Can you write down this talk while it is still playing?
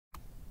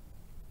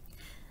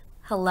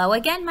Hello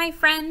again, my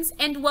friends,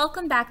 and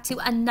welcome back to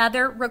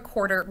another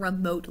Recorder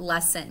Remote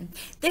lesson.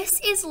 This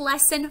is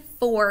lesson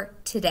 4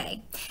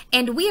 today,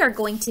 and we are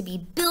going to be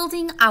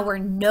building our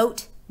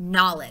note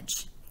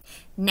knowledge.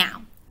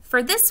 Now,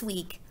 for this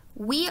week,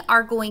 we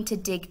are going to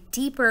dig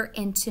deeper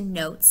into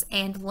notes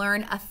and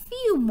learn a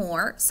few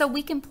more so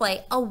we can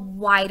play a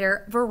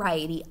wider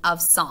variety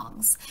of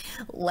songs.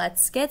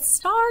 Let's get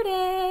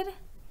started.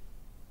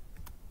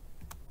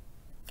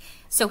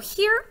 So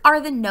here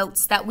are the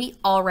notes that we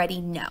already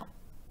know.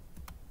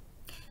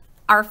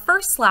 Our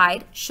first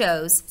slide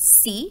shows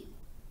C,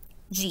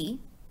 G,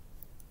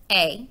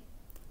 A,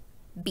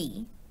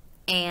 B,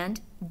 and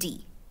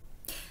D.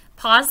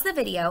 Pause the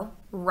video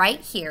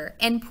right here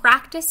and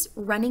practice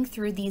running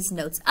through these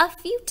notes a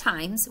few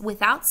times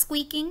without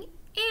squeaking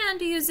and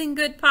using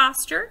good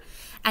posture.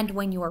 And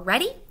when you are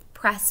ready,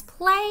 press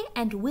play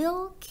and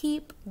we'll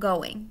keep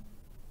going.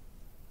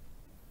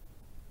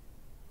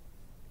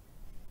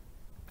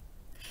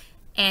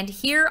 And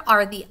here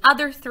are the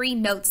other 3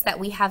 notes that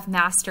we have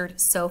mastered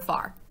so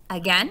far.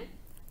 Again,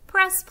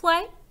 press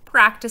play,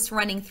 practice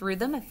running through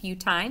them a few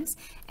times,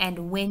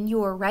 and when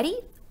you're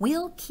ready,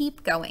 we'll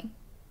keep going.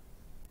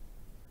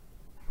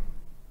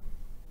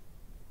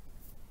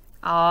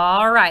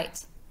 All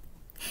right,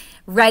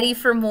 ready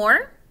for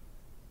more?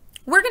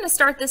 We're going to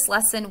start this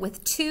lesson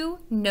with 2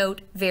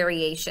 note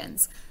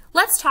variations.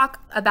 Let's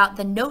talk about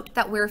the note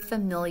that we're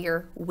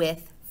familiar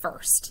with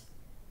first.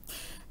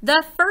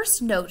 The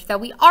first note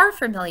that we are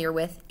familiar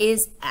with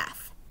is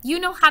F. You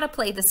know how to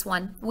play this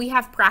one. We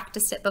have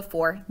practiced it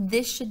before.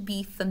 This should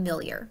be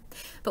familiar.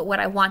 But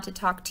what I want to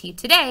talk to you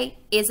today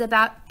is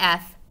about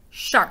F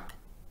sharp.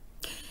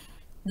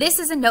 This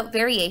is a note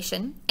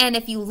variation, and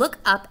if you look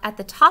up at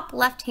the top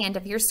left hand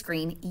of your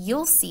screen,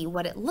 you'll see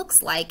what it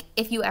looks like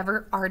if you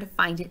ever are to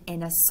find it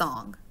in a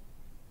song.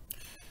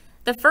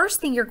 The first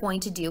thing you're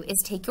going to do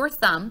is take your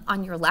thumb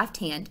on your left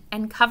hand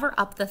and cover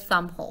up the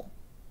thumb hole.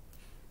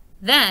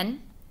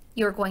 Then,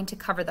 you're going to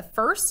cover the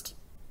first,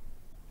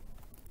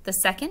 the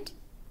second,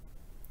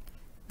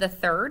 the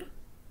third,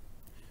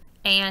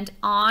 and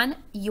on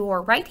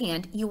your right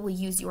hand, you will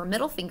use your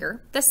middle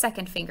finger, the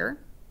second finger,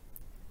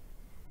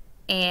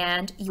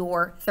 and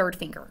your third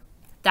finger.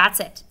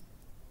 That's it.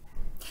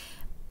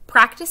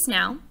 Practice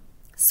now,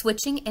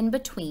 switching in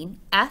between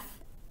F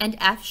and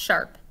F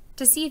sharp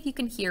to see if you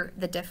can hear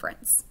the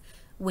difference.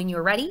 When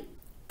you're ready,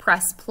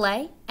 press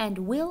play and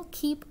we'll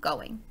keep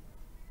going.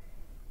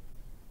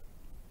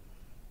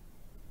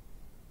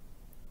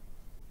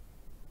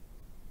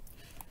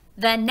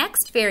 The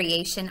next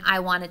variation I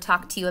want to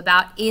talk to you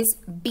about is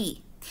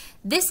B.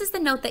 This is the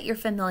note that you're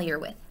familiar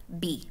with,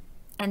 B.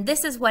 And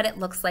this is what it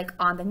looks like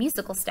on the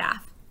musical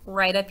staff,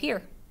 right up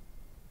here.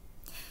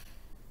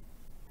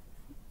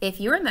 If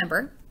you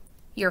remember,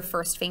 your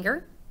first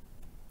finger,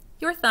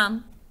 your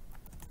thumb,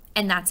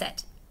 and that's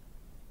it.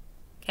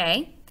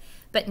 Okay?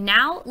 But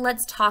now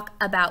let's talk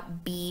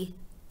about B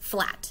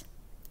flat.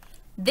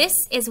 This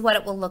is what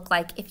it will look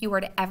like if you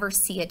were to ever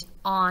see it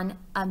on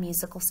a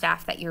musical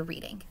staff that you're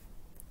reading.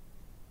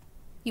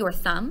 Your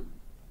thumb,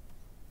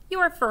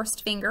 your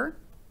first finger,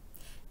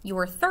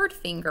 your third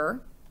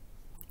finger,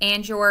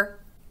 and your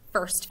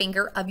first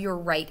finger of your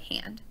right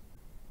hand.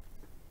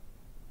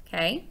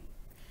 Okay?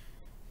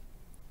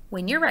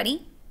 When you're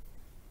ready,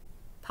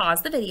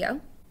 pause the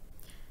video,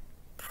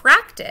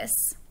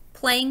 practice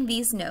playing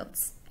these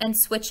notes and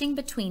switching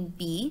between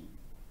B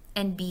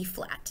and B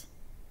flat.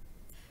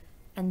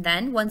 And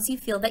then once you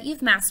feel that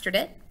you've mastered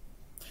it,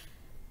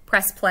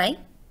 press play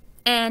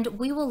and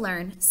we will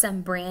learn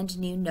some brand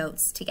new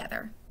notes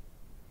together.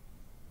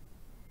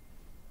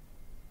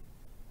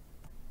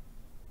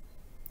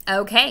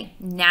 Okay,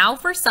 now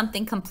for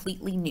something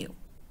completely new.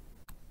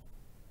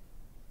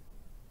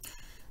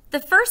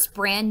 The first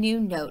brand new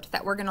note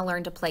that we're going to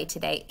learn to play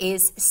today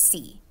is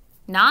C.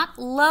 Not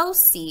low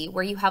C,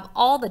 where you have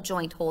all the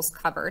joint holes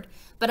covered,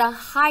 but a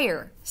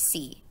higher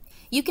C.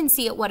 You can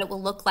see what it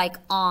will look like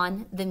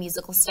on the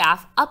musical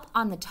staff up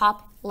on the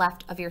top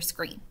left of your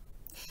screen.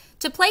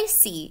 To play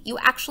C, you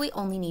actually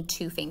only need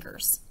 2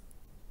 fingers.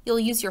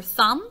 You'll use your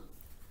thumb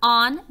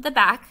on the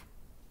back,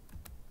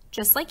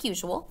 just like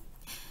usual,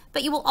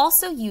 but you will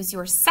also use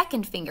your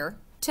second finger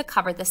to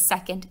cover the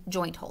second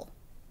joint hole.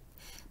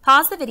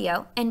 Pause the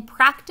video and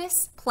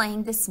practice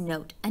playing this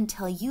note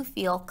until you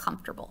feel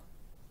comfortable.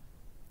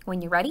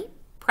 When you're ready,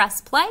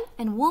 press play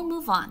and we'll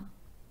move on.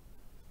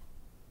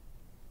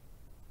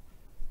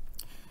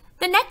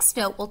 The next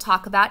note we'll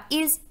talk about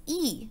is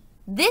E.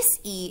 This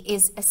E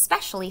is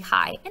especially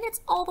high and it's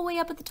all the way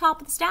up at the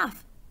top of the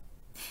staff.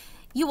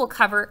 You will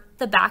cover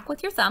the back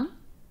with your thumb,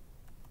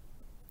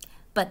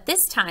 but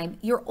this time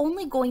you're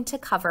only going to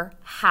cover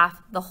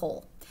half the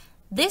hole.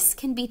 This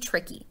can be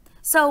tricky.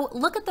 So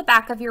look at the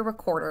back of your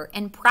recorder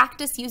and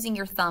practice using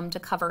your thumb to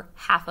cover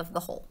half of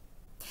the hole.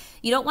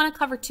 You don't want to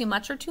cover too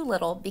much or too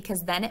little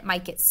because then it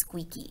might get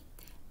squeaky.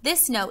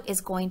 This note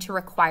is going to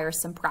require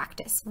some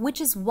practice,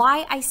 which is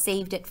why I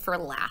saved it for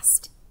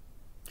last.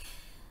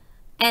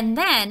 And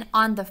then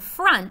on the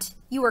front,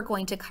 you are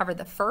going to cover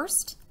the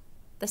first,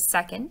 the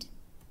second,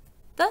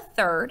 the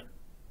third,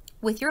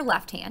 with your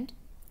left hand,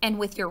 and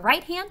with your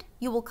right hand,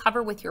 you will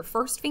cover with your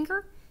first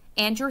finger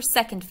and your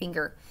second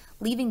finger,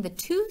 leaving the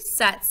 2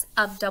 sets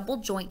of double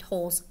joint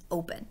holes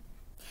open.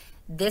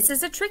 This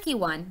is a tricky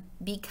one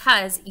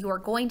because you are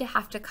going to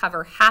have to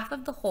cover half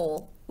of the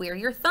hole where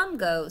your thumb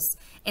goes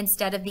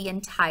instead of the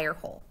entire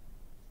hole.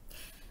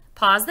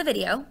 Pause the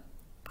video,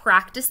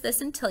 practice this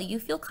until you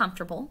feel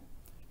comfortable,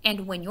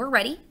 and when you're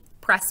ready,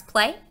 press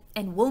play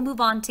and we'll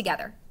move on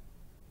together.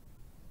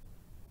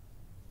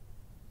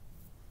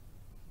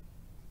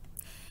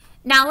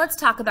 Now let's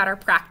talk about our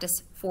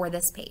practice for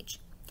this page.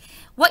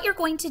 What you're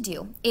going to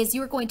do is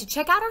you're going to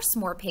check out our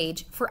S'more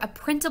page for a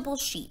printable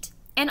sheet.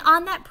 And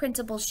on that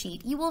printable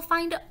sheet, you will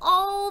find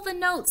all the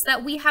notes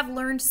that we have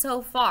learned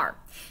so far.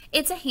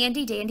 It's a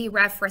handy dandy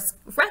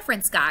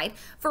reference guide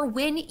for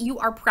when you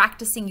are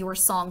practicing your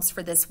songs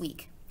for this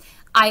week.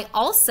 I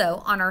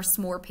also, on our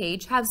S'more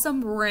page, have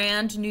some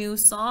brand new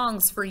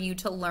songs for you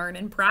to learn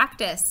and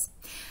practice.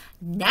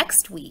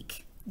 Next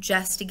week,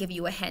 just to give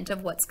you a hint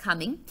of what's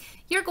coming,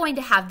 you're going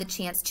to have the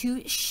chance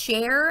to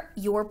share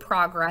your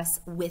progress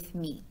with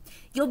me.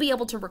 You'll be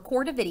able to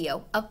record a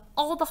video of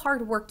all the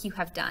hard work you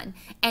have done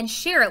and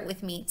share it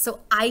with me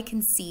so I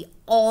can see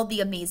all the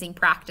amazing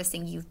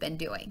practicing you've been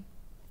doing.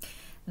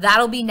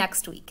 That'll be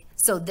next week.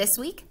 So this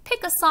week,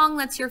 pick a song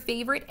that's your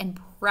favorite and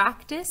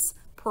practice,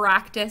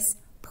 practice,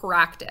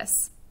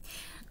 practice.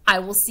 I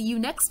will see you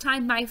next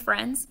time, my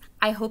friends.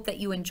 I hope that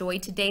you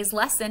enjoyed today's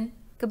lesson.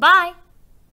 Goodbye.